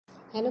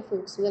Hello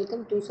folks,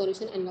 welcome to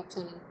Solution Unlock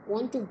channel.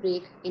 Want to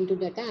break into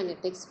data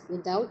analytics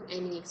without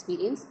any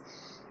experience?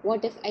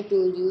 What if I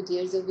told you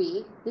there's a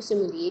way to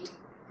simulate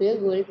real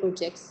world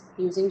projects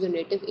using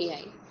generative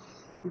AI,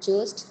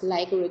 just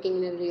like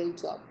working in a real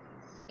job?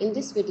 In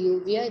this video,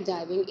 we are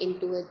diving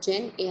into a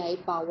Gen AI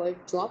powered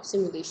job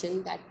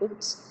simulation that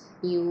puts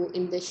you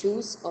in the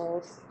shoes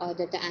of a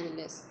data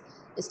analyst.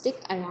 Stick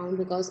around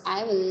because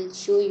I will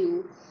show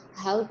you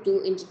how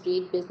to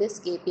integrate business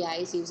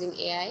KPIs using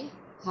AI,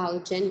 how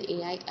Gen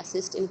AI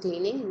assists in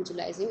cleaning,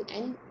 visualizing,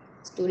 and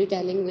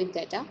storytelling with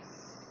data,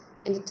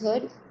 and the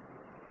third,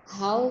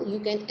 how you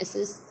can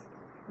assist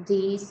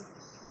these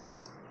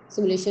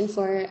simulation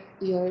for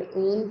your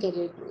own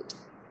career growth.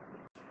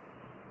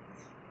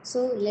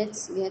 So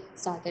let's get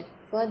started.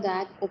 For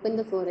that, open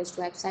the Forest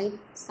website,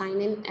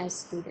 sign in as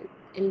student,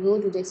 and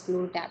go to the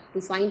Explore tab to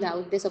find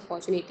out this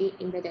opportunity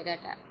in the Data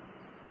tab.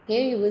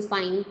 Here you will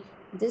find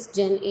this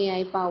Gen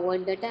AI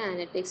powered data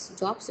analytics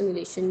job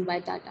simulation by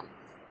Tata.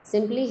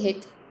 Simply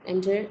hit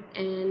enter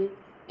and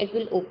it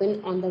will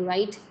open on the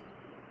right.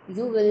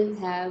 You will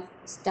have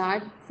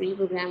start free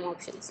program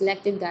option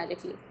selected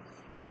directly.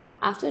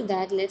 After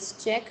that,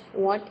 let's check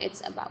what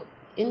it's about.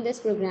 In this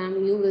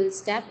program, you will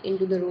step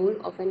into the role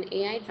of an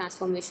AI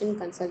transformation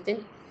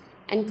consultant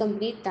and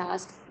complete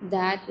tasks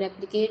that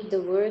replicate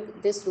the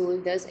work this role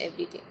does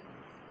every day.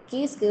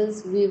 Key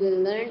skills we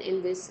will learn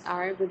in this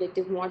are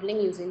predictive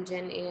modeling using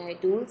Gen AI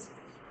tools,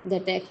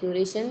 data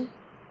exploration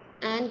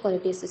and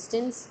quality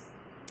assessment,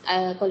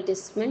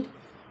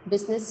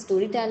 business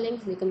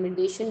storytelling,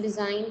 recommendation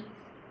design,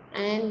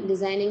 and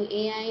designing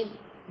AI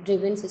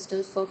driven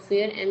systems for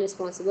fair and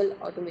responsible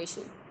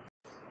automation.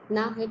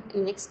 Now hit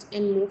next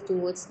and move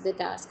towards the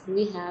task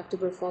we have to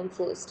perform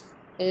first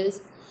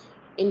is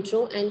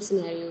intro and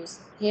scenarios.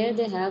 Here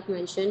they have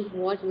mentioned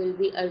what will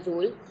be a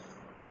role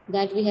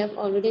that we have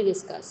already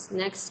discussed.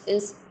 Next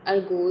is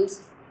our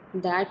goals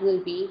that will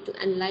be to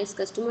analyze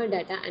customer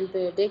data and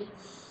predict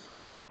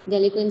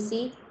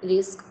delinquency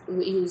risk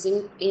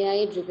using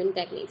AI driven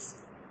techniques.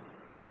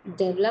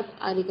 Develop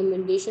a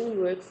recommendation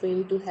work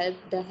frame to help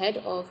the head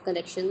of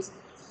collections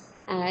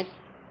at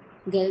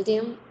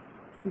Galtium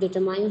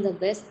determine the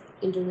best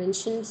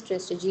intervention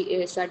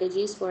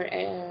strategies for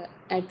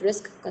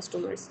at-risk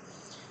customers.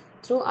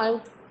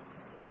 Throughout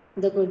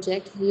the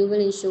project, you will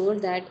ensure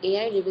that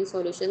AI-driven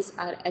solutions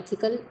are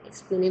ethical,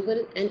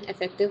 explainable, and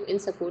effective in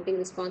supporting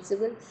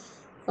responsible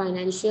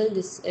financial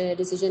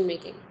decision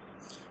making.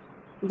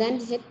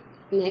 Then hit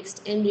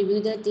next and review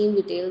the team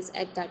details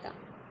at Tata.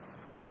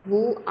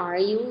 Who are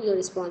you, your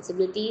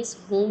responsibilities,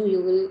 whom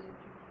you will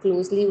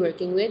closely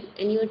working with,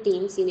 and your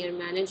team senior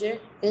manager,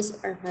 his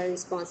or her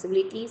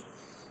responsibilities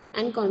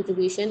and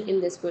contribution in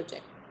this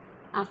project.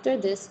 After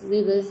this,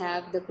 we will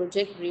have the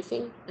project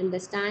briefing,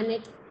 understand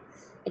it.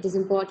 It is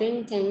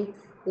important thing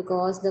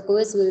because the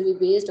quiz will be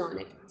based on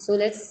it. So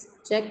let's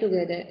check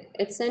together.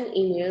 It's an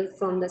email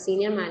from the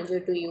senior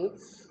manager to you,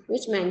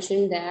 which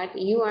mentioned that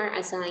you are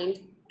assigned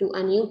to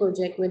a new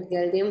project with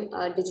Galdium,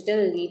 a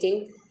digital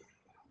leading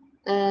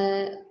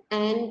uh,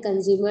 and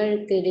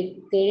consumer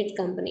credit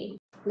company.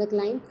 The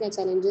client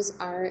challenges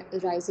are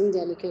rising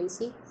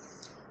delinquency,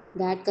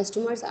 that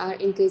customers are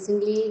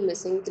increasingly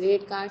missing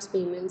credit cards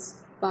payments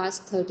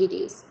past 30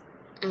 days,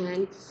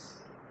 and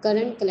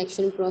current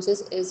collection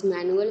process is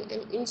manual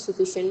and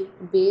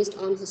insufficient based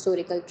on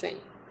historical trend.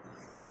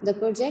 The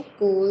project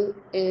goal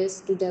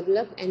is to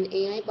develop an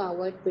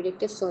AI-powered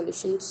predictive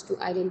solutions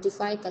to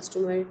identify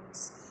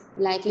customers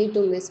likely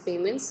to miss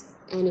payments,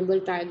 enable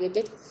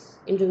targeted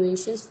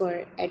interventions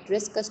for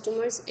at-risk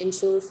customers,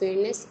 ensure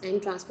fairness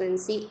and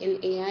transparency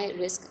in AI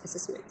risk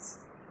assessments.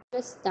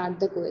 Let's start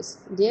the quiz.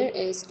 There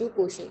is two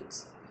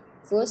questions.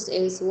 First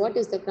is what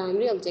is the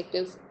primary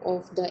objective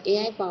of the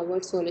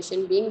AI-powered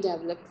solution being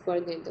developed for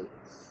Gundam?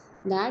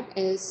 That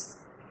is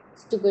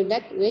to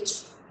predict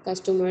which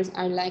customers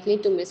are likely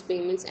to miss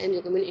payments and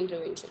recommend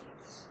intervention.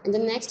 And the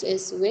next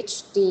is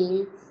which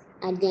team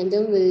at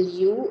Gundam will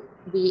you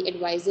be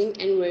advising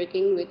and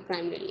working with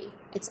primarily?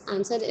 Its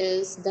answer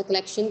is the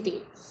collection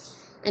team,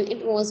 and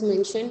it was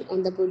mentioned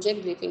on the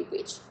project briefing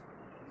page.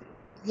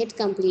 Hit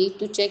complete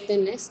to check the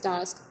next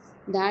task,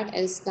 that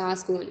is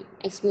task 1,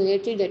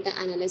 explanatory data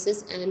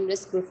analysis and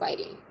risk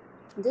profiling.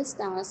 This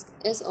task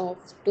is of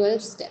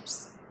 12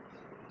 steps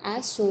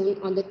as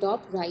shown on the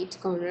top right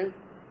corner,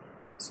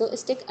 so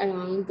stick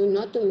around to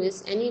not to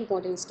miss any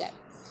important step.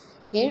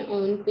 Here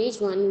on page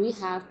 1 we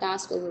have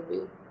task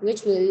overview,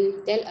 which will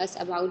tell us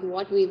about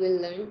what we will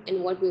learn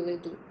and what we will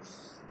do.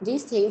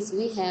 These things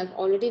we have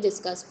already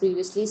discussed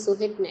previously, so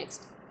hit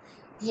next.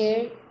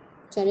 Here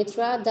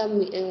Charitra,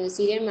 the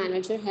senior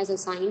manager, has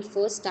assigned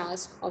first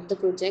task of the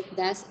project,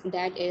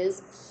 that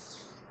is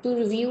to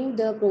review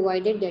the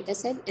provided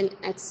dataset and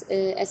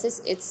assess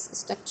its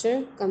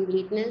structure,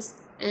 completeness,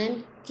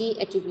 and key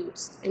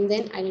attributes, and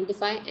then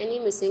identify any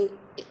missing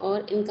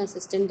or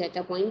inconsistent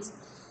data points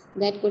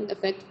that could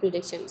affect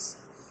predictions.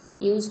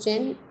 Use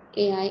Gen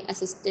AI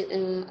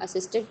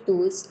assisted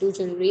tools to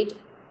generate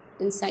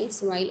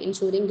insights while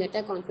ensuring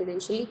data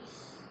confidentially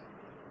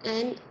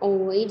and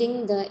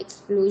avoiding the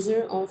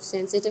exposure of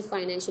sensitive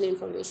financial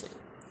information.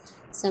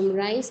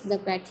 Summarize the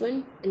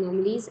pattern,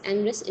 anomalies,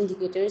 and risk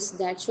indicators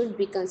that should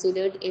be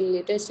considered in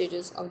later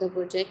stages of the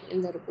project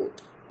in the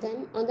report.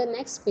 Then on the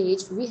next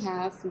page, we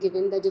have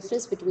given the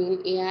difference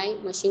between AI,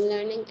 machine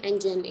learning,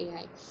 and Gen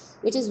AI,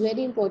 which is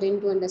very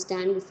important to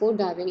understand before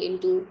diving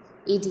into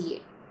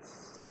EDA.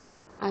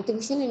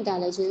 Artificial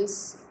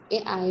intelligence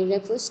 (AI)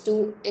 refers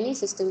to any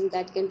system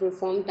that can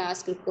perform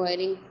tasks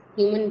requiring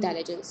human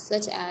intelligence,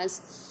 such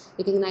as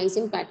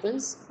recognizing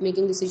patterns,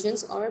 making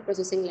decisions, or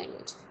processing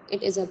language.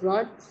 It is a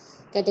broad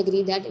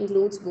category that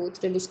includes both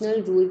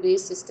traditional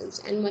rule-based systems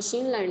and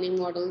machine learning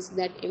models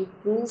that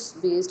improves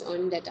based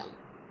on data.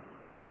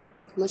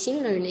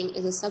 Machine learning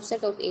is a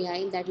subset of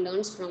AI that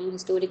learns from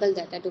historical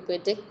data to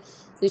predict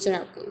future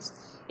outcomes.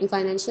 In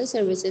financial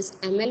services,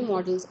 ML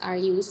models are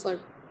used for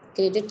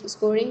credit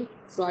scoring,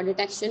 fraud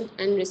detection,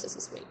 and risk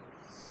assessment.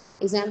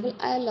 Example,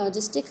 a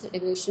logistic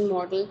regression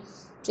model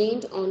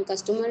trained on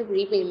customer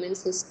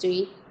repayments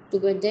history to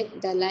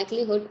predict the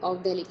likelihood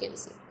of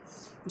delinquency.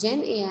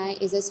 Gen AI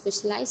is a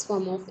specialized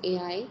form of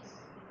AI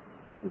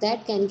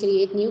that can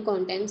create new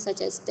content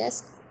such as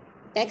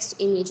text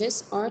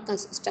images, or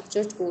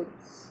structured code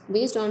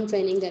based on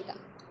training data.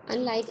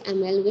 Unlike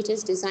ML, which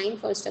is designed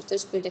for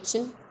structured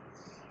prediction,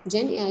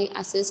 Gen AI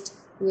assists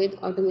with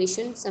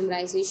automation,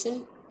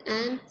 summarization,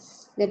 and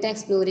data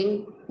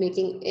exploring,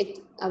 making it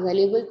a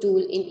valuable tool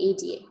in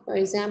EDA. For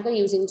example,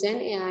 using Gen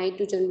AI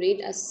to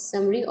generate a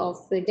summary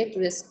of predict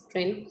risk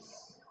trend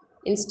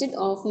instead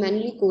of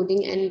manually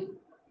coding and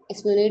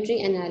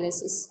explanatory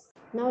analysis.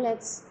 Now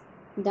let's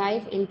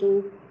dive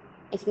into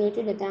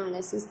exploratory data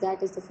analysis.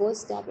 That is the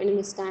first step in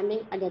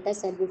understanding a data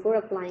set before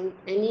applying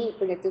any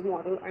predictive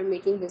model or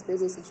making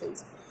business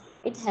decisions.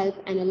 It helps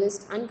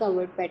analysts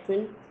uncover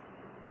pattern,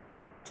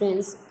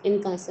 trends,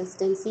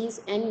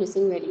 inconsistencies, and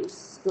missing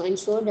values to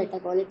ensure data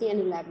quality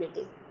and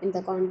reliability. In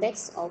the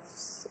context of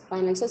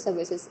financial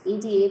services,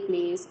 EDA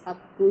plays a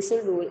crucial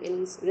role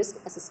in risk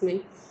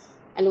assessment,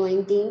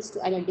 allowing teams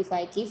to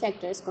identify key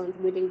factors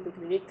contributing to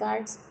credit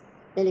cards,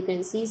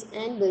 delinquencies,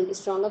 and build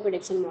stronger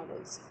prediction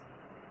models.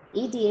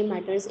 EDA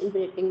matters in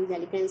predicting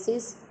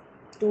delinquencies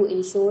to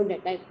ensure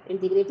data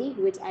integrity,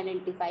 which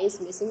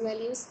identifies missing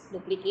values,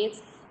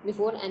 duplicates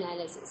before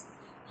analysis,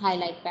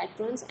 highlight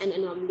patterns and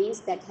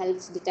anomalies that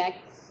helps detect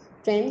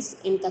trends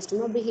in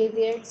customer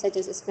behavior such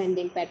as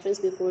spending patterns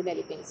before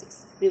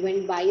delinquencies,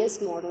 prevent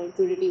bias model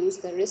to reduce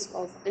the risk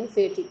of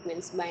unfair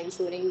treatments by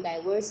ensuring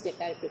diverse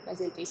data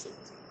representation,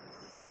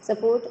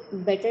 support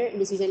better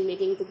decision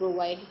making to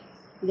provide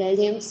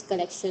Guardian's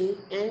collection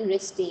and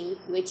risk team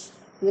which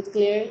with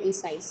clear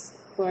insights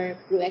for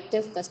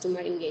proactive customer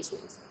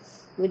engagements.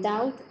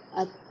 Without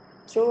a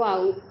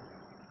throughout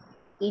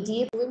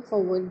EDA, moving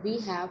forward, we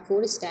have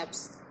four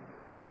steps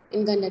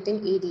in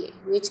conducting EDA,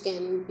 which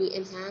can be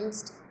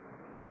enhanced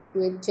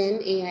with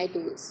Gen AI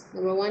tools.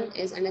 Number one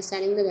is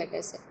understanding the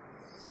dataset.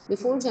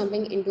 Before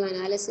jumping into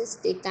analysis,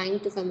 take time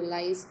to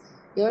familiarize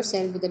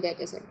yourself with the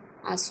dataset.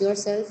 Ask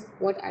yourself,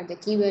 what are the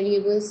key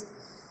variables?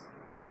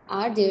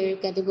 Are there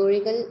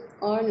categorical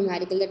or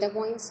numerical data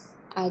points?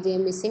 Are there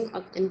missing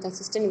or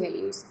inconsistent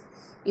values?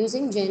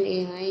 Using Gen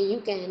AI,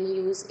 you can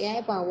use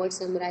AI-powered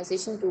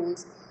summarization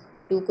tools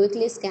to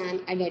quickly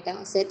scan a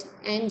data set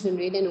and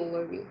generate an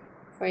overview.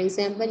 For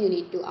example, you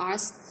need to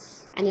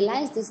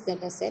analyze this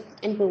data set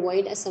and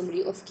provide a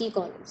summary of key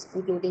columns,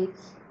 including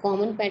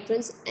common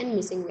patterns and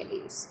missing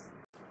values.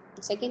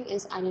 Second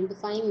is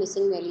identifying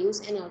missing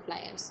values and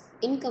outliers.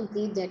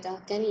 Incomplete data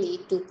can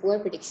lead to poor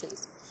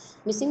predictions.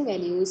 Missing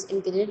values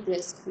in credit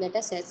risk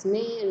datasets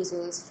may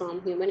result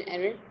from human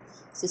error,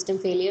 system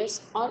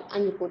failures, or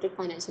unreported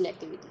financial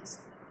activities.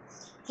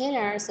 Here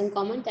are some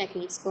common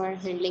techniques for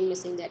handling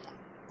missing data.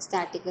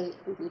 Statistical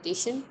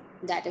imputation,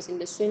 that is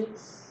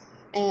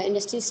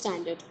industry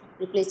standard,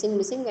 replacing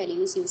missing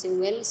values using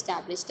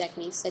well-established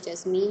techniques such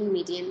as mean,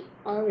 median,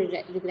 or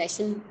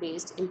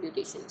regression-based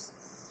imputations.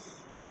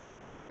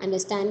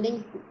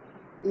 Understanding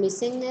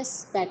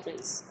missingness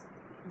patterns,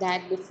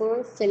 that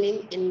before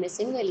filling in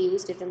missing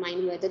values,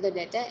 determine whether the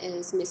data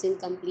is missing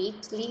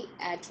completely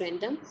at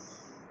random,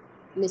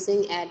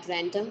 missing at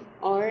random,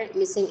 or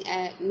missing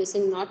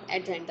not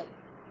at random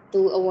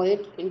to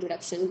avoid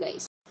introduction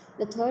bias.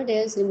 The third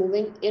is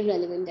removing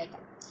irrelevant data.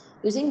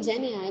 Using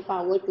Gen AI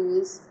powered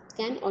tools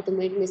can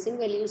automate missing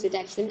values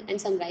detection and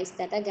summarize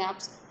data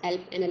gaps,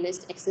 help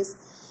analysts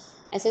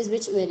assess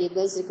which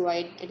variables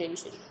require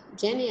attention.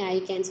 Gen AI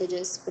can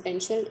suggest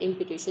potential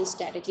imputation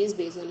strategies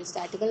based on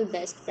statistical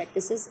best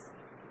practices,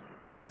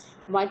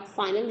 but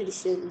final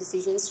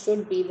decisions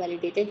should be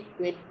validated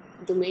with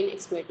domain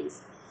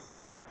expertise.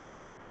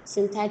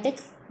 Synthetic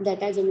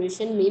data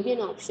generation may be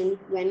an option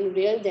when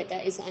real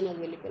data is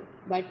unavailable,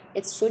 but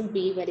it should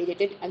be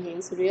validated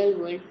against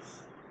real-world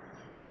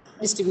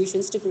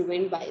distributions to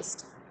prevent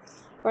bias.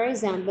 For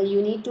example,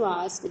 you need to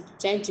ask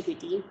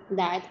ChatGPT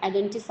that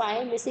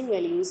identify missing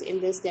values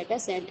in this data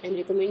set and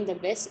recommend the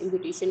best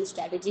imputation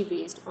strategy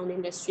based on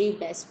industry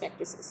best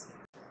practices.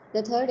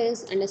 The third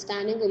is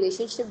understanding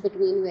relationship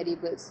between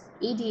variables.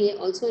 EDA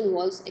also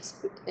involves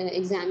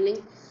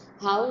examining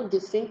how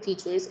different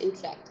features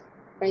interact.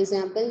 For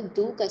example,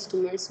 do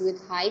customers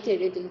with high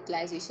credit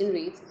utilization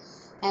rates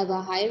have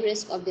a high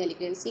risk of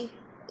delinquency?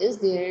 Is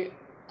there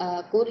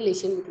a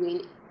correlation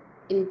between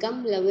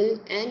income level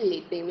and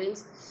late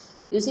payments?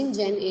 Using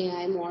Gen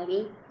AI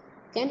model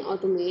can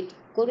automate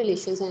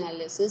correlations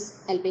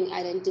analysis, helping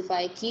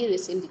identify key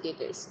risk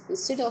indicators.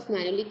 Instead of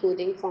manually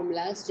coding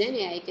formulas, Gen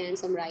AI can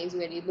summarize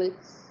variable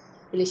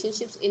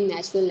relationships in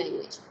natural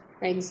language.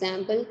 For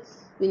example,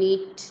 we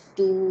need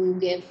to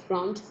give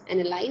prompt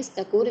analyze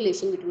the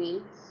correlation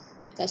between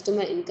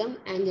customer income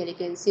and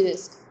delinquency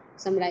risk,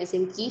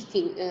 summarizing key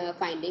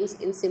findings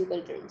in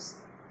simple terms.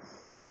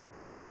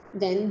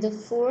 Then the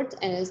fourth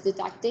is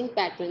detecting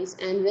patterns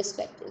and risk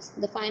factors.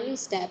 The final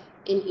step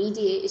in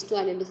EDA is to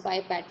identify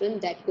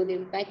patterns that could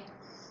impact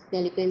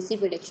delinquency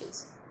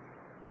predictions.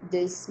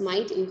 This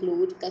might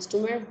include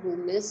customers who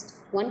missed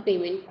one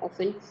payment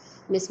often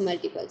miss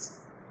multiples.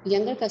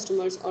 Younger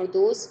customers or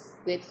those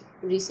with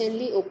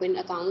recently opened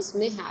accounts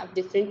may have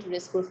different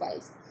risk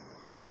profiles.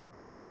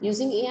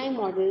 Using AI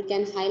model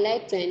can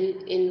highlight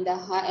trend in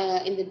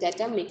the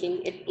data,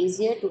 making it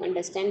easier to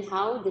understand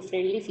how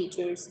differently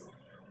features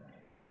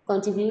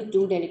contribute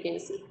to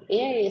delinquency.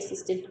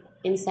 AI-assisted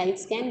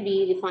insights can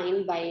be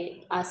refined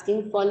by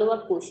asking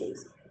follow-up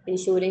questions,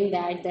 ensuring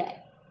that the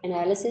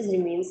analysis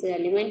remains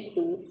relevant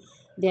to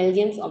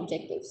diligence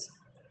objectives.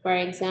 For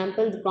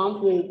example, the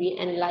prompt will be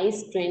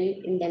analyze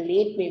trend in the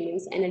late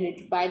payments and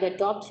identify the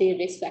top three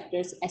risk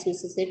factors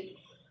associated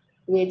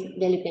with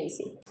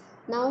delinquency.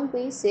 Now on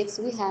page 6,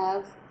 we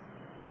have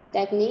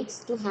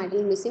techniques to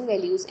handle missing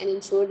values and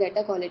ensure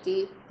data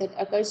quality that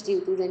occurs due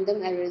to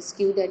random errors,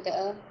 skew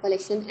data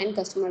collection, and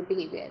customer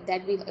behavior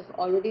that we have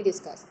already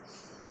discussed.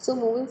 So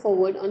moving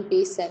forward on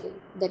page 7,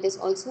 that is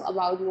also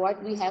about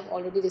what we have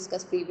already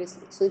discussed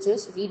previously. So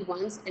just read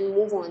once and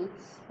move on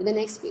to the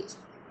next page.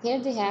 Here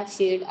they have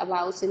shared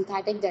about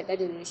synthetic data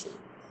generation.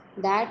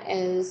 That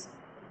is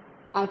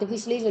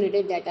artificially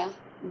generated data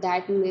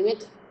that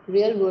mimic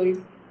real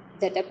world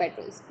data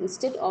patterns.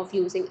 Instead of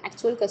using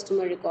actual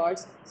customer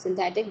records,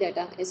 synthetic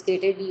data is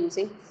created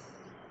using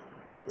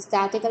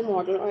statistical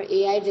model or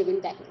AI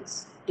driven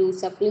techniques to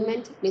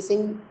supplement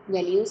missing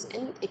values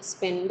and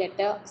expand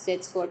data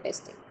sets for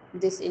testing.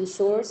 This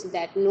ensures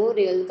that no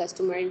real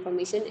customer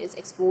information is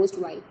exposed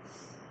while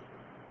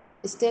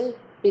still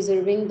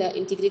preserving the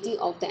integrity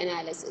of the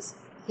analysis.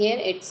 Here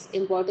it's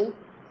important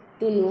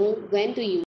to know when to use